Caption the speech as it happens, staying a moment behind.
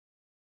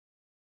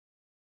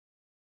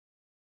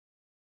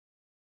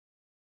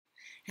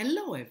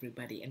Hello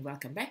everybody and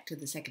welcome back to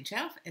the second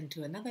shelf and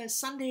to another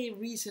Sunday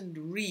Recent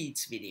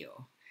Reads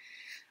video.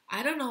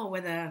 I don't know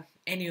whether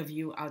any of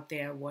you out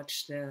there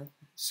watch the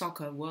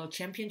Soccer World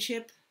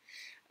Championship,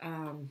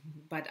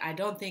 but I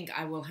don't think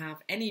I will have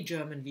any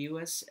German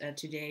viewers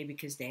today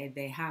because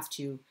they have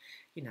to,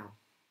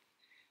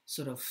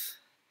 sort of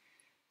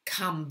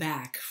come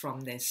back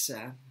from this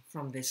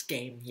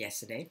game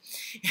yesterday.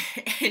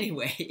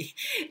 Anyway,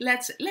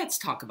 let's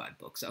talk about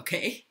books,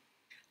 okay?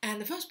 And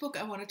the first book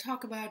I want to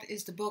talk about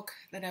is the book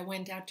that I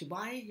went out to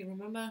buy. You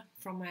remember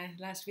from my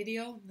last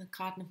video, the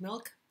carton of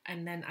milk,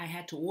 and then I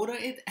had to order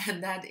it,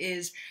 and that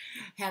is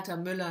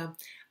Herta Müller,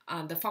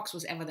 The Fox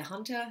Was Ever the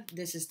Hunter.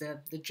 This is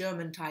the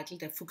German title,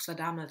 Der Fuchs war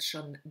damals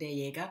schon der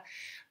Jäger,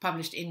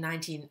 published in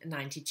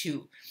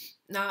 1992.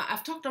 Now,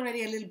 I've talked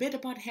already a little bit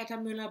about Herta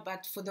Müller,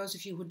 but for those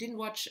of you who didn't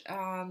watch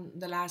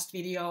the last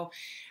video,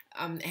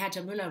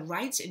 Herta Müller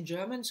writes in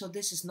German, so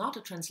this is not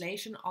a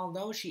translation,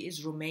 although she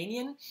is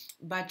Romanian,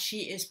 but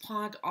she is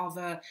part of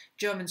a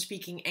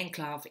German-speaking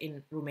enclave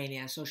in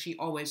Romania, so she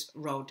always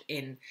wrote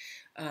in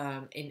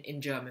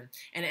German.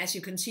 And as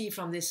you can see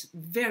from this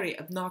very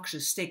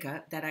obnoxious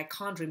sticker that I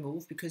can't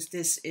remove because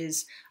this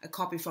is a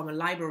copy from a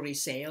library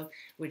sale,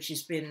 which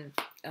has been,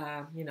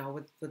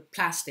 with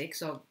plastic,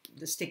 so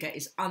the sticker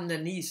is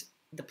underneath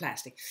the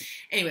plastic.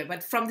 Anyway,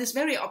 but from this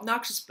very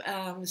obnoxious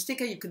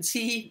sticker, you can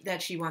see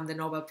that she won the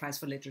Nobel Prize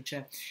for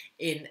Literature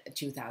in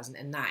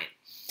 2009.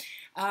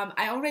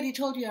 I already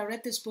told you I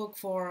read this book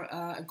for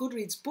a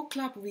Goodreads book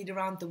club, Read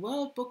Around the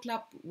World book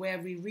club, where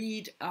we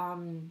read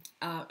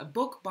a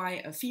book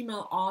by a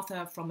female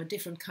author from a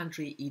different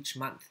country each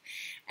month.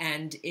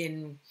 And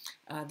in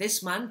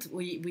this month,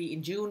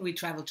 in June, we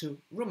traveled to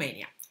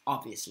Romania,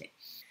 obviously.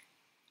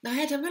 Now,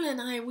 Herta Müller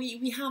and I,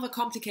 we have a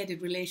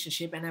complicated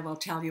relationship, and I will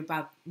tell you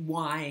about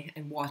why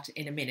and what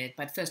in a minute.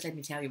 But first, let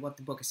me tell you what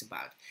the book is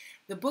about.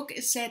 The book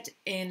is set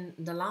in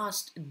the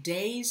last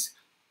days,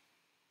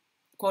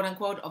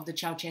 quote-unquote, of the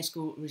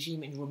Ceausescu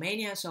regime in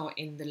Romania, so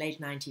in the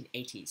late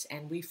 1980s.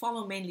 And we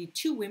follow mainly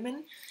two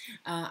women,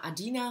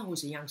 Adina,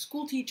 who's a young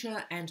school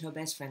teacher, and her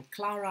best friend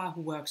Clara, who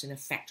works in a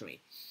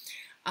factory.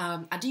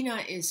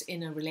 Adina is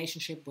in a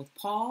relationship with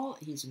Paul.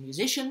 He's a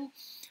musician,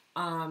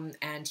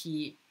 and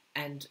he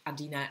and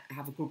Adina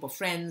have a group of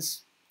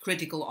friends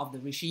critical of the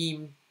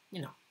regime,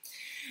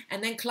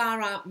 And then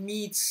Clara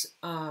meets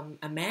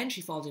a man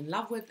she falls in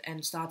love with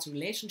and starts a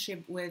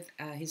relationship with.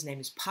 His name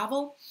is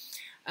Pavel.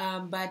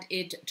 But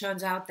it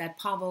turns out that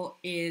Pavel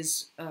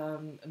is a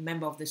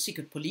member of the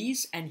secret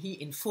police, and he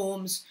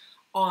informs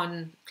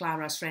on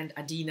Clara's friend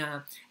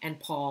Adina and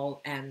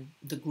Paul and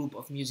the group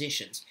of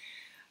musicians.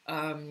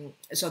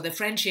 So the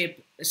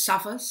friendship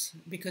suffers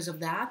because of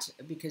that,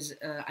 because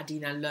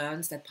Adina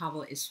learns that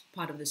Pavel is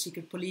part of the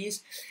secret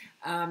police.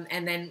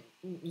 And then,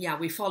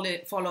 we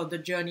follow the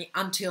journey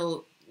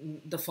until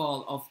the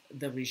fall of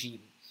the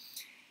regime.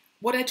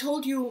 What I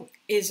told you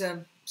is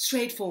a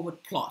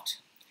straightforward plot.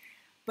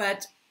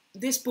 But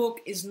this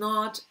book is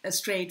not a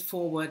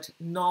straightforward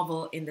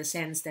novel in the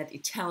sense that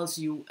it tells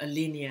you a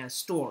linear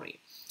story.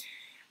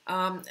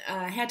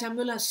 Herta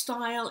Müller's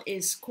style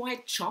is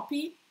quite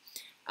choppy.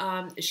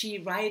 She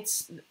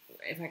writes,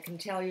 if I can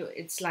tell you,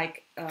 it's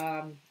like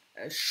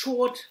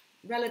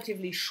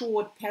relatively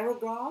short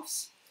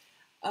paragraphs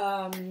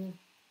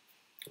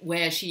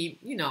where she,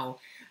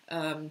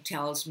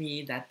 tells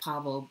me that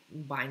Pavel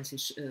binds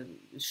his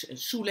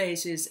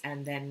shoelaces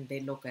and then they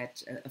look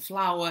at a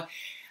flower.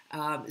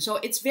 So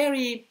it's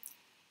very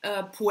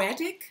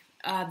poetic.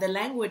 The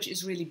language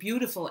is really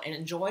beautiful and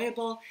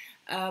enjoyable.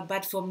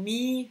 But for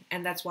me,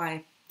 and that's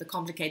why the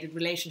complicated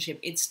relationship,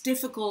 it's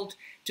difficult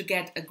to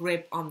get a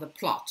grip on the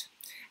plot.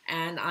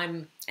 And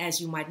I'm, as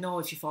you might know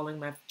if you're following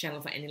my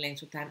channel for any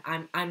length of time,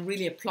 I'm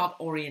really a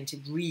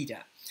plot-oriented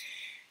reader.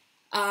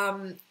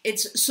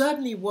 It's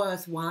certainly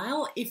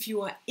worthwhile. If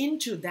you are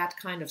into that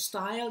kind of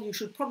style, you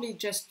should probably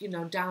just,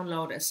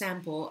 download a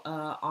sample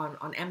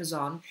on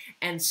Amazon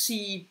and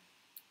see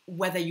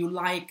whether you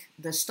like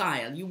the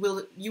style. You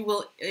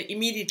will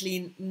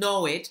immediately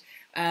know it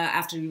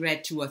after you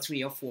read 2 or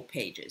 3 or 4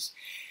 pages.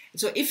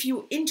 So if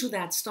you're into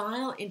that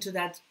style, into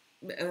that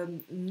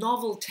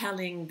novel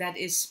telling, that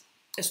is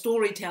a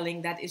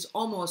storytelling that is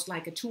almost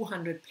like a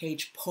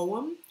 200-page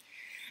poem,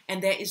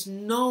 and there is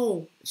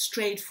no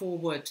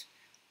straightforward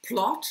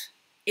plot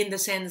in the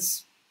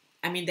sense,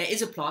 there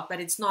is a plot, but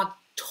it's not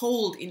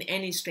told in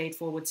any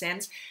straightforward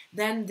sense,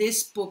 then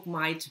this book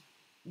might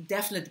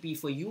definitely be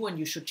for you, and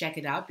you should check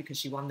it out because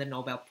she won the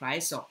Nobel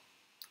Prize, so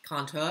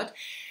can't hurt.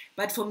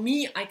 But for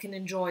me, I can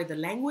enjoy the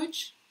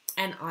language,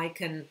 and I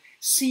can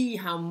see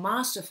how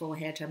masterful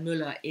Herta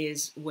Müller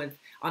is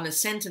on a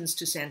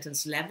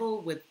sentence-to-sentence level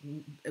with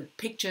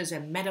pictures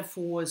and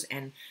metaphors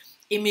and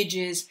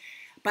images,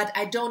 but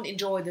I don't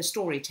enjoy the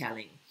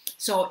storytelling.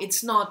 So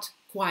it's not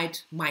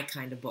quite my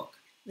kind of book.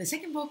 The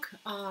second book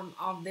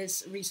of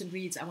this recent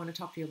reads I want to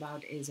talk to you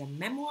about is a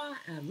memoir,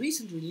 a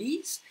recent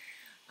release,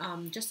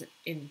 just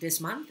in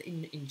this month,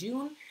 in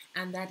June,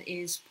 and that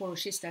is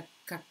Poroshista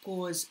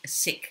Kapoor's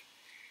Sick.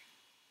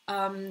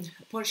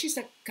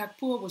 Purshista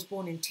Kakpur was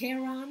born in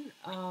Tehran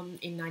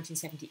in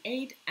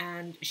 1978,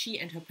 and she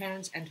and her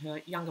parents and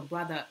her younger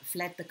brother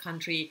fled the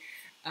country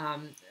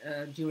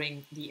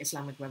during the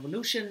Islamic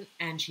Revolution,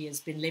 and she has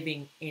been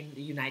living in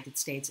the United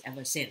States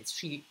ever since.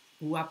 She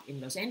grew up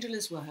in Los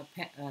Angeles, where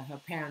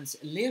her parents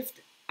lived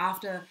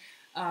after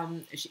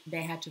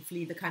they had to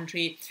flee the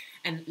country,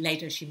 and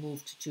later she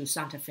moved to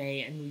Santa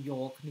Fe and New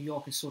York. New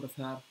York is sort of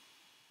her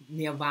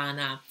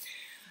nirvana.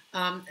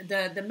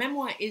 The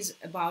memoir is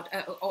about,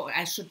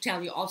 I should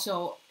tell you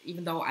also,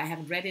 even though I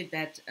haven't read it,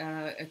 that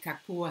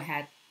Kakpur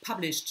had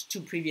published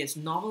 2 previous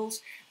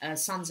novels,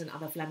 Suns and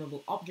Other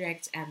Flammable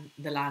Objects and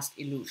The Last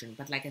Illusion.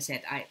 But like I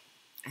said, I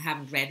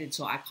haven't read it,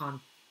 so I can't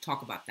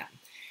talk about that.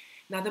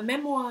 Now, the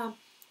memoir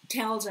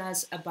tells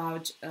us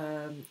about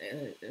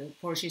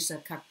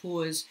Purshista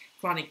Kakpur's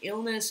chronic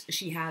illness.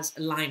 She has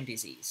Lyme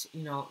disease,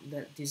 you know,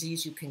 the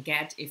disease you can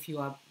get if you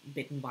are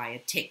bitten by a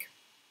tick.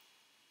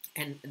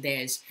 And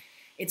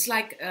it's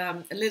like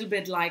a little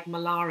bit like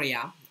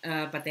malaria,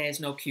 but there's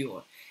no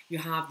cure. You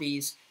have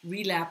these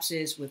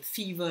relapses with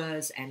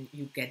fevers, and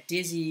you get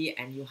dizzy,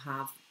 and you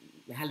have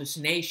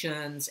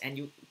hallucinations, and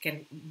you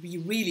can be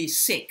really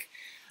sick.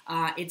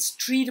 It's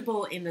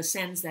treatable in the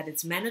sense that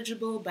it's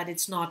manageable, but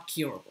it's not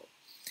curable.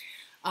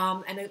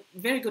 And a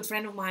very good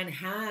friend of mine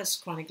has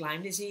chronic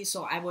Lyme disease,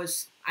 so I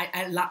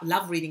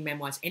love reading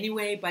memoirs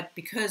anyway, but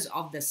because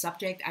of the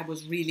subject, I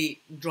was really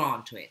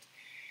drawn to it.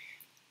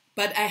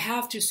 But I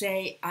have to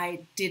say, I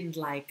didn't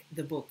like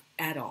the book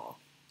at all.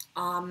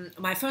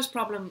 My first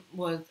problem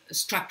was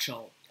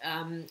structural.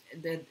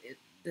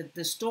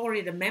 The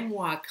story, the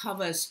memoir,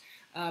 covers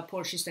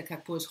Purshista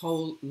Kakpur's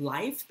whole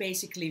life,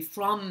 basically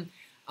from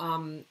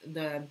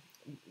the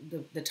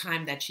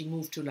time that she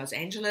moved to Los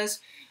Angeles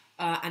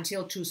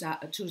until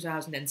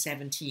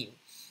 2017.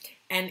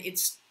 And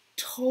it's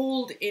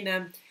told in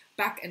a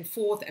back and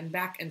forth and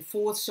back and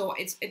forth. So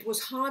it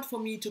was hard for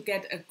me to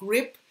get a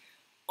grip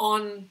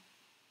on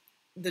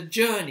the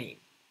journey,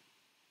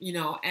 you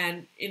know,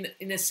 and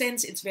in a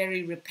sense it's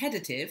very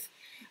repetitive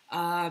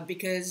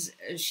because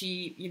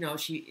she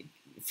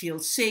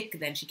feels sick,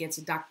 then she gets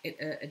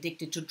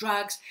addicted to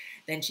drugs,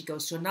 then she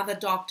goes to another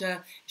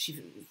doctor,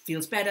 she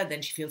feels better,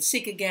 then she feels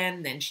sick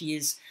again, then she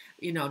is,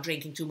 you know,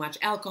 drinking too much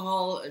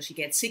alcohol, she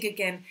gets sick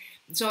again.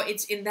 So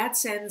it's in that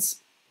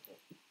sense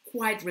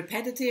quite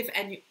repetitive,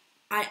 and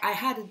I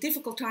had a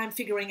difficult time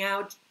figuring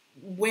out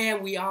where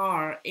we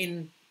are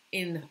in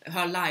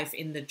her life,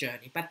 in the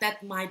journey, but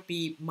that might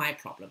be my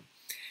problem.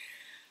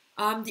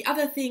 The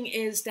other thing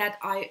is that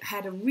I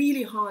had a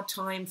really hard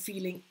time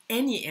feeling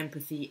any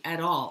empathy at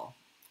all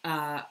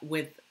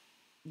with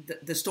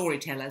the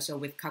storyteller, so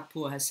with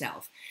Kakpur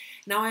herself.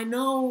 Now, I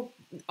know,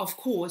 of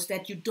course,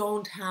 that you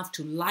don't have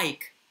to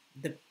like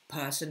the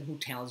person who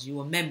tells you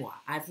a memoir.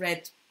 I've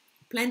read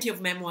plenty of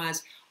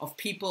memoirs of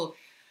people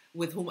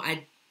with whom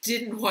I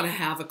didn't want to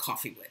have a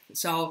coffee with.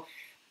 So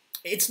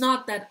it's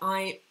not that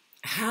I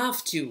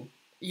have to,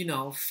 you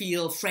know,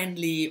 feel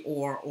friendly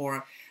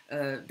or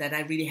that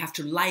I really have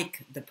to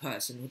like the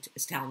person who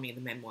is telling me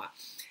the memoir.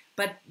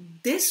 But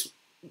this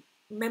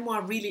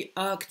memoir really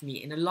irked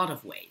me in a lot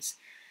of ways.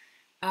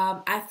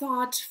 I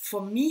thought,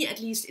 for me at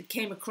least, it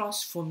came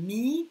across for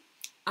me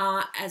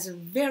as a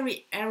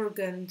very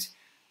arrogant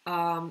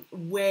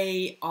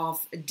way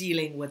of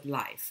dealing with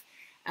life.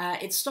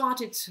 It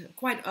started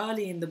quite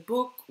early in the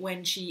book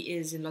when she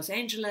is in Los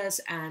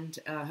Angeles, and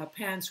her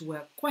parents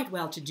were quite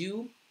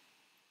well-to-do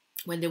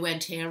when they were in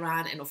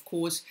Tehran, and of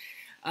course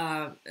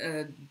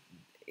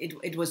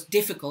it was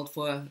difficult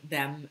for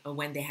them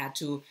when they had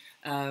to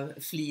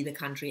flee the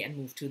country and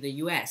move to the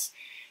US.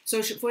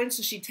 So for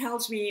instance, she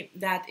tells me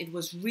that it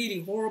was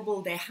really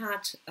horrible. They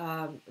had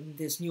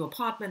this new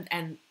apartment,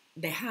 and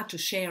they had to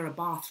share a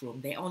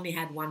bathroom. They only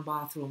had one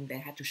bathroom they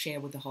had to share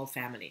with the whole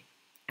family.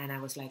 And I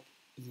was like,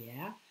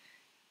 yeah,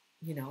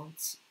 you know,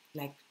 it's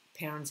like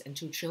parents and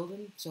 2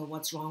 children, so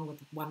what's wrong with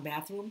one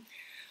bathroom?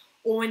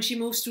 Or when she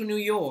moves to New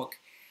York,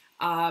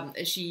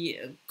 she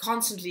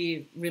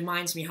constantly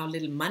reminds me how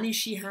little money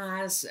she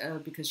has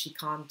because she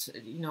can't,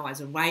 you know,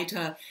 as a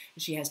writer,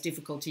 she has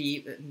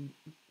difficulty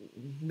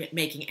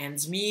making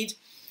ends meet.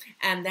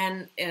 And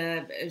then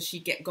she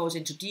goes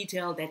into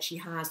detail that she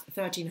has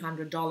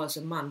 $1,300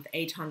 a month,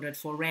 $800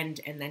 for rent,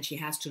 and then she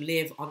has to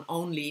live on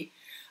only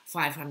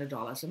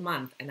 $500 a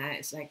month. And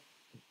it's like,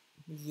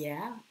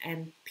 yeah,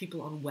 and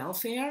people on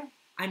welfare?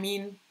 I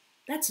mean,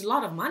 that's a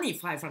lot of money,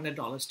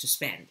 $500 to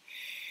spend.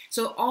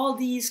 So all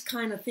these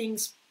kind of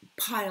things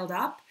piled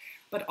up,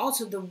 but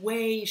also the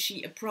way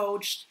she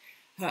approached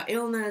her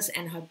illness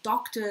and her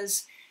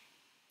doctors,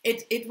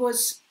 it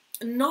was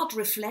not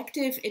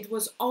reflective, it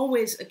was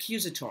always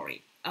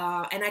accusatory.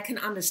 And I can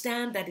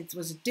understand that it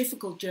was a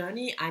difficult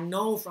journey. I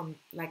know from,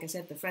 like I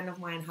said, the friend of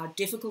mine, how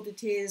difficult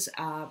it is.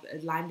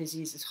 Lyme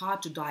disease is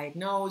hard to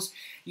diagnose.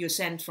 You're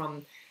sent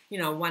from, you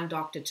know, one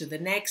doctor to the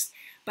next.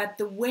 But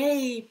the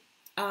way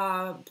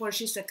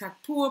Purshista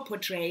Kakpur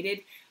portrayed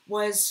it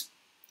was,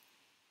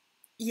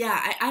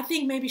 yeah, I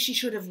think maybe she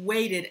should have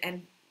waited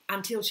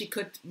until she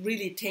could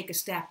really take a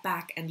step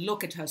back and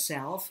look at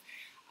herself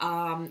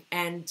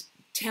and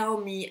tell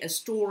me a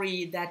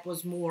story that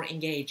was more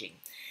engaging.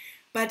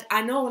 But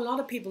I know a lot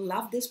of people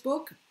love this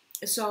book,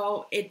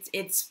 so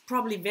it's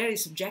probably very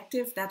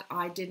subjective that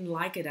I didn't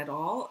like it at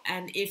all.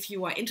 And if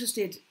you are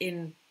interested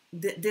in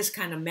this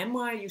kind of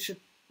memoir, you should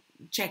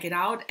check it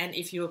out. And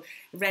if you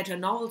read her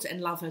novels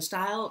and love her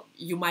style,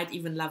 you might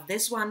even love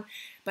this one.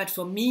 But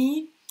for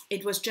me,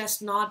 it was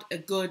just not a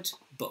good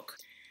book.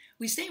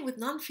 We stay with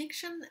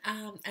nonfiction,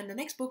 and the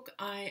next book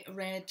I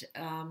read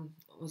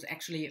was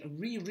actually a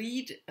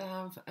reread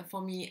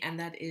for me, and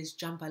that is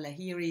Jhumpa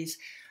Lahiri's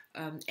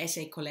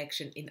essay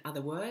collection In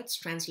Other Words,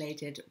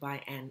 translated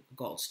by Anne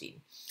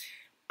Goldstein.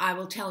 I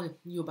will tell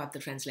you about the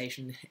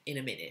translation in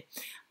a minute.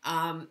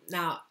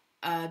 Now,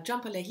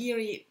 Jhumpa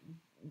Lahiri,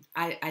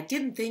 I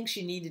didn't think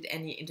she needed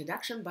any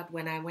introduction, but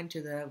when I went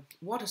to the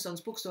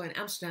Waterstones bookstore in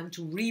Amsterdam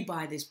to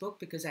re-buy this book,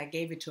 because I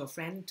gave it to a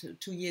friend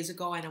 2 years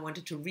ago and I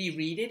wanted to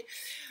reread it,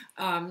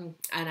 and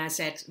I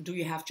said, do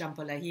you have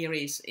Jhumpa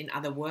Lahiri's In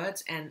Other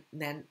Words? And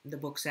then the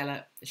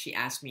bookseller, she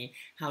asked me,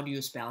 how do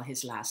you spell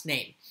his last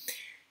name?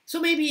 So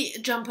maybe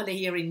Jhumpa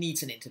Lahiri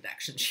needs an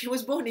introduction. She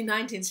was born in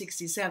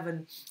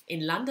 1967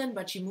 in London,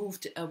 but she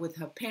moved with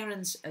her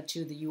parents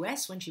to the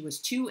US when she was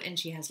 2, and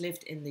she has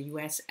lived in the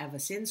US ever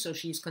since, so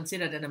she's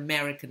considered an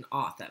American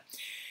author.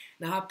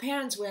 Now, her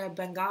parents were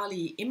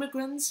Bengali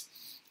immigrants,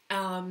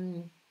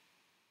 and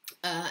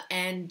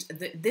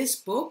this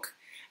book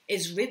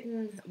was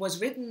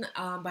written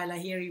by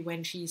Lahiri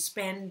when she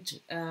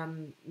spent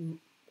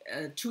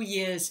 2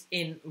 years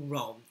in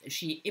Rome.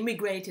 She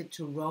immigrated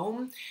to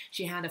Rome.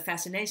 She had a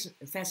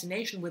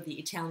fascination with the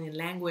Italian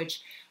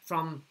language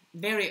from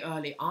very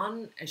early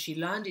on. She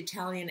learned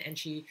Italian and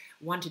she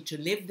wanted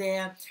to live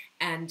there.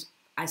 And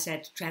I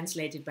said,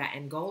 translated by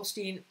Anne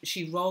Goldstein,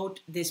 she wrote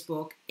this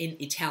book in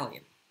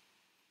Italian.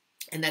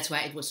 And that's why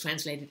it was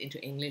translated into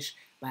English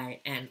by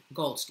Anne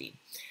Goldstein.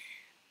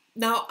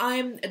 Now,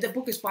 the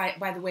book is,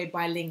 by the way,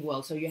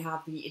 bilingual, so you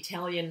have the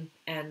Italian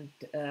and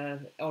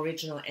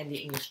original and the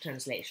English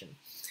translation.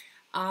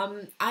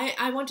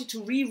 I wanted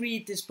to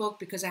reread this book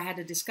because I had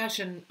a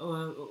discussion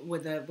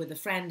with a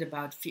friend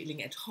about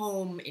feeling at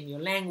home in your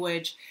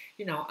language.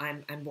 You know,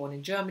 I'm born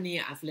in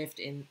Germany. I've lived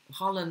in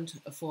Holland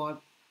for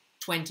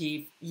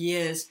 20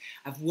 years.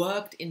 I've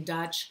worked in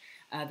Dutch.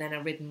 Then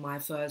I've written my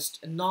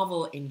first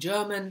novel in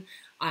German.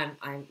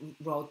 I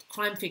wrote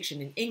crime fiction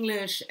in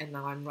English, and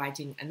now I'm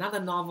writing another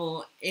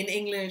novel in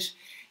English.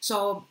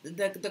 So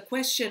the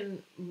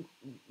question,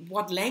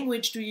 what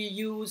language do you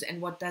use and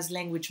what does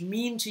language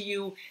mean to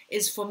you,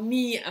 is for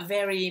me a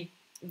very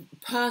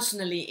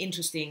personally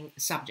interesting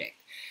subject.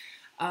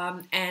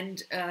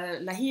 And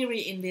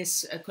Lahiri, in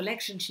this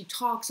collection, she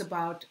talks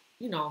about,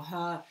 you know,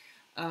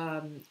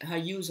 her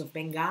use of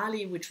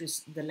Bengali, which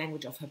was the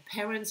language of her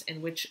parents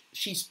and which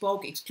she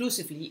spoke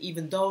exclusively,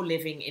 even though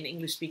living in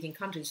English-speaking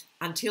countries,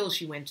 until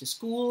she went to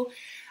school.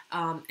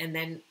 And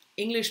then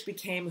English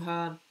became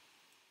her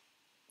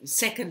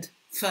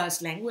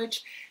first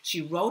language.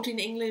 She wrote in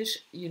English.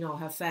 You know,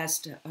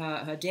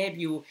 her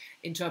debut,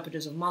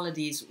 Interpreters of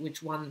Maladies,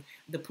 which won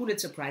the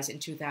Pulitzer Prize in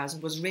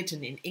 2000, was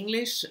written in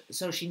English.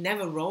 So she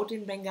never wrote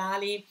in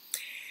Bengali.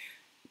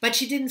 But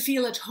she didn't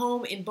feel at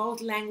home in both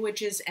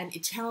languages, and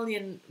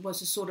Italian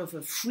was a sort of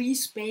a free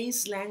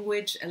space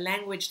language, a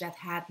language that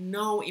had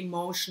no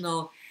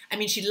emotional, I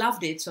mean, she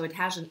loved it, so it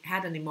hasn't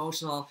had an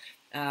emotional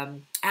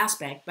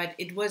aspect, but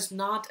it was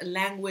not a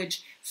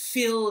language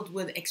filled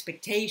with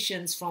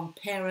expectations from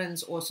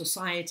parents or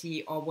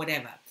society or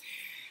whatever.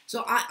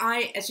 So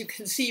I as you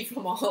can see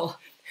from all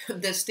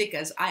the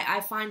stickers,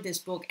 I find this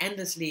book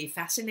endlessly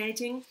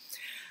fascinating.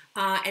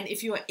 And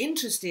if you are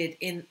interested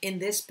in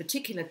this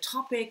particular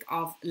topic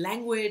of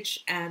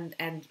language and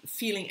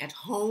feeling at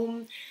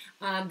home,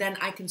 then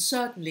I can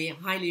certainly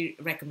highly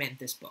recommend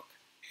this book.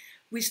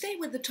 We stay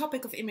with the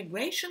topic of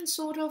immigration,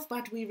 sort of,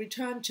 but we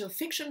return to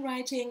fiction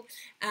writing.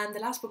 And the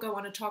last book I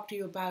want to talk to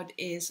you about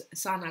is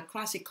Sana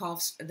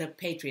Krasikov's The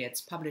Patriots,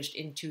 published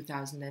in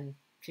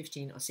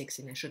 2015 or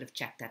 16. I should have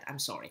checked that. I'm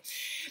sorry.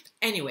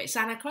 Anyway,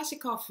 Sana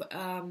Krasikov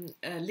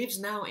lives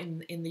now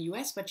in the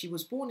US, but she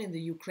was born in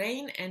the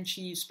Ukraine, and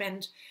she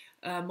spent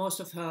most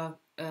of her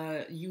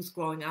youth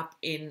growing up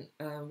in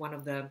one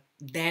of the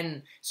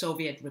then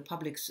Soviet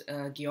republics,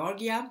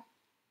 Georgia.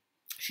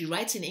 She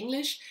writes in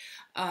English,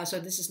 so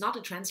this is not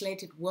a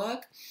translated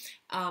work.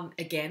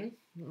 Again,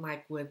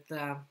 like with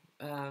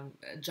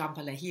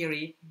Jhumpa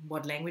Lahiri,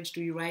 what language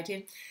do you write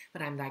in?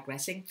 But I'm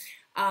digressing.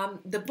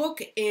 The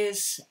book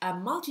is a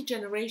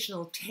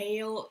multi-generational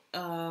tale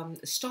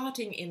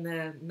starting in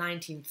the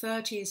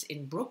 1930s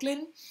in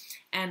Brooklyn,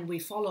 and we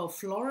follow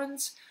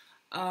Florence,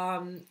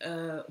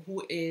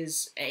 who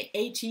is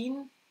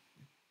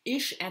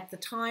 18-ish at the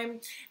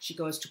time. She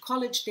goes to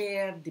college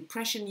there,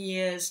 Depression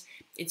years,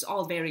 it's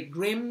all very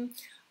grim.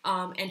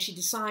 And she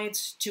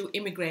decides to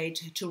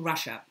immigrate to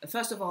Russia.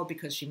 First of all,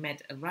 because she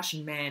met a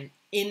Russian man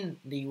in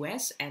the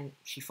US and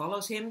she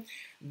follows him.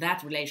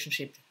 That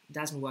relationship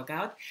doesn't work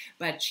out,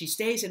 but she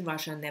stays in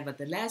Russia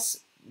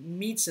nevertheless,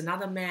 meets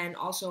another man,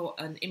 also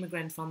an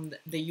immigrant from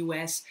the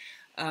US,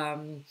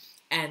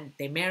 and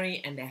they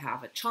marry and they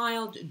have a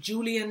child,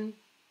 Julian.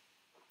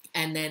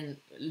 And then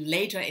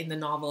later in the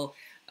novel,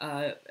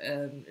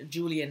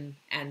 Julian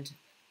and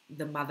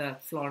the mother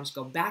Florence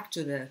go back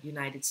to the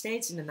United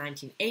States in the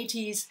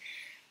 1980s.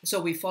 So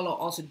we follow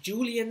also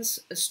Julian's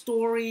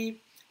story,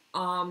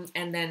 and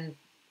then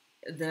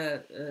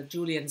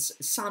Julian's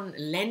son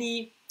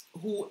Lenny,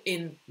 who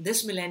in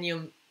this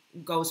millennium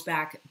goes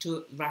back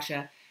to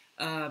Russia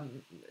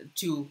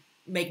to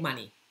make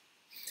money.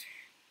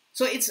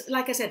 So it's,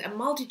 like I said, a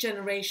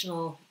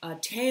multi-generational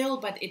tale,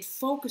 but it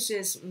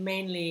focuses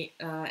mainly,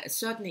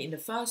 certainly in the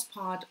first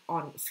part,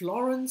 on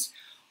Florence,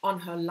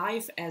 on her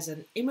life as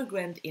an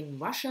immigrant in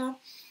Russia.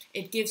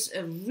 It gives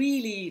a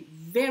really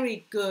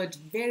very good,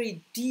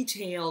 very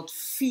detailed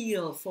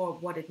feel for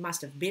what it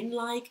must have been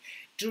like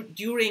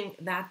during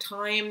that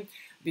time,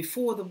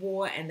 before the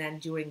war, and then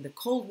during the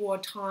Cold War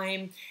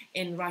time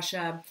in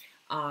Russia.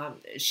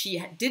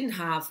 She didn't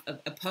have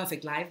a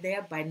perfect life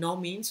there, by no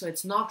means, so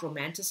it's not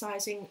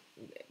romanticizing.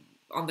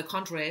 On the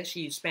contrary,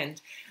 she spent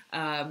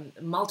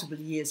multiple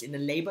years in a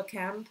labor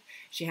camp.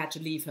 She had to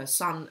leave her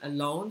son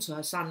alone, so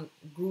her son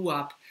grew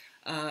up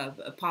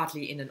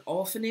partly in an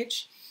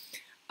orphanage.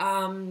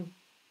 And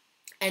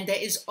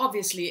there is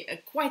obviously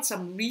quite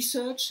some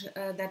research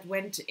that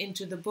went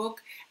into the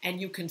book, and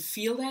you can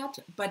feel that,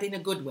 but in a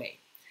good way.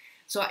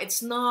 So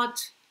it's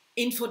not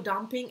info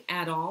dumping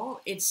at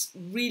all. It's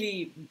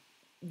really...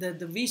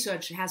 The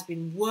research has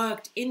been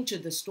worked into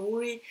the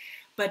story,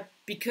 but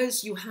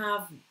because you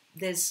have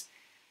this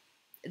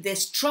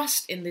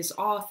trust in this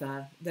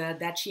author,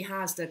 that she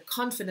has the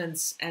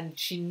confidence and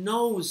she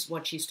knows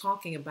what she's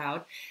talking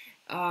about,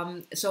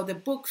 so the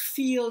book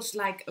feels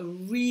like a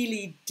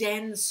really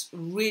dense,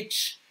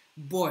 rich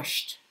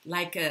borscht,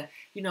 like a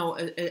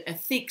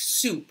thick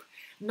soup.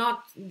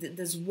 Not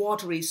this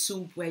watery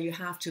soup where you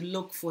have to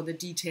look for the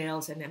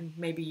details and then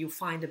maybe you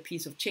find a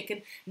piece of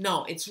chicken.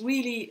 No, it's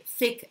really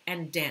thick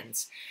and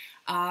dense.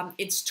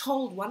 It's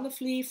told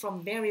wonderfully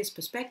from various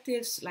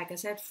perspectives, like I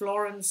said,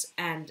 Florence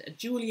and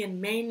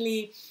Julian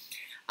mainly,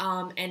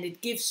 and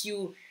it gives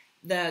you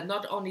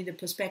not only the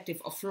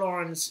perspective of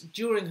Florence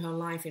during her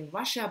life in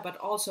Russia, but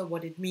also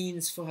what it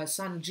means for her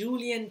son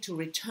Julian to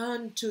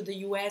return to the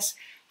US,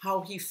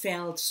 how he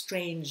felt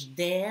strange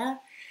there.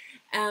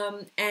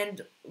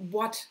 And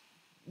what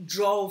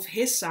drove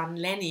his son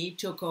Lenny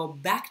to go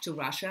back to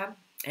Russia,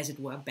 as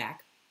it were,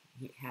 back.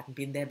 He hadn't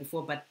been there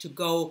before, but to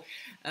go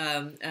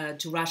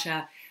to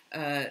Russia,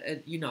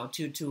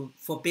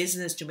 for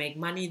business, to make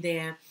money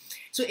there.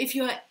 So if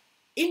you're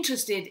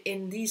interested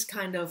in these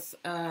kind of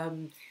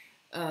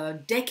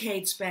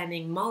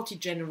decade-spanning,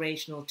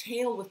 multi-generational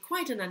tale with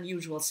quite an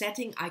unusual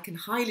setting, I can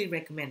highly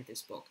recommend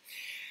this book.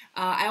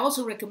 I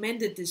also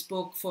recommended this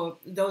book for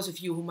those of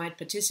you who might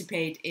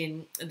participate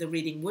in the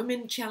Reading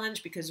Women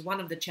Challenge, because one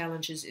of the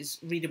challenges is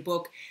read a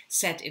book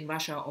set in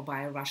Russia or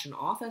by a Russian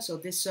author, so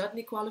this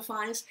certainly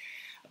qualifies.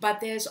 But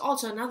there's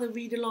also another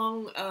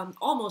read-along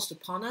almost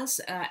upon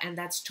us, and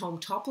that's Tome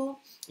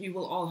Topple. You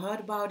will all heard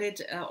about it,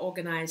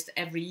 organized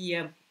every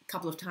year a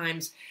couple of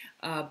times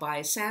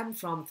by Sam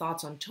from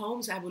Thoughts on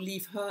Tomes. I will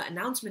leave her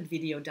announcement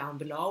video down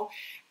below.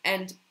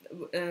 And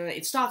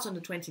it starts on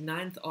the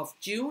 29th of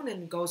June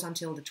and goes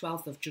until the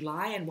 12th of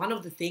July. And one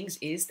of the things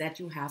is that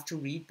you have to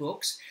read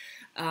books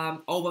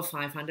over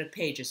 500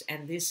 pages.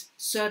 And this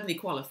certainly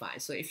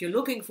qualifies. So if you're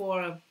looking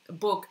for a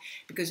book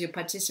because you're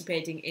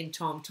participating in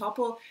Tome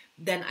Topple,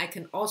 then I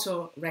can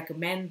also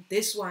recommend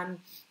this one.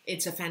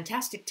 It's a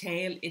fantastic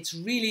tale. It's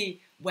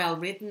really well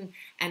written,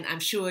 and I'm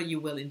sure you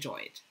will enjoy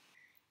it.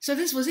 So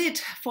this was it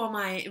for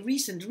my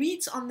recent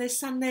reads on this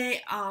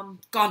Sunday.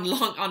 Gone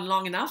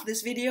long enough,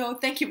 this video.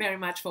 Thank you very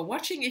much for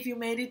watching if you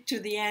made it to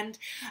the end.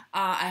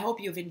 I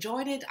hope you've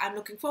enjoyed it. I'm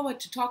looking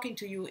forward to talking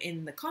to you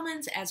in the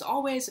comments, as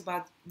always,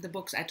 about the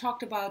books I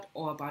talked about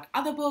or about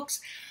other books.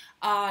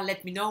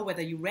 Let me know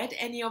whether you read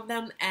any of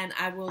them, and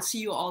I will see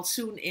you all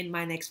soon in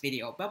my next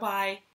video. Bye-bye.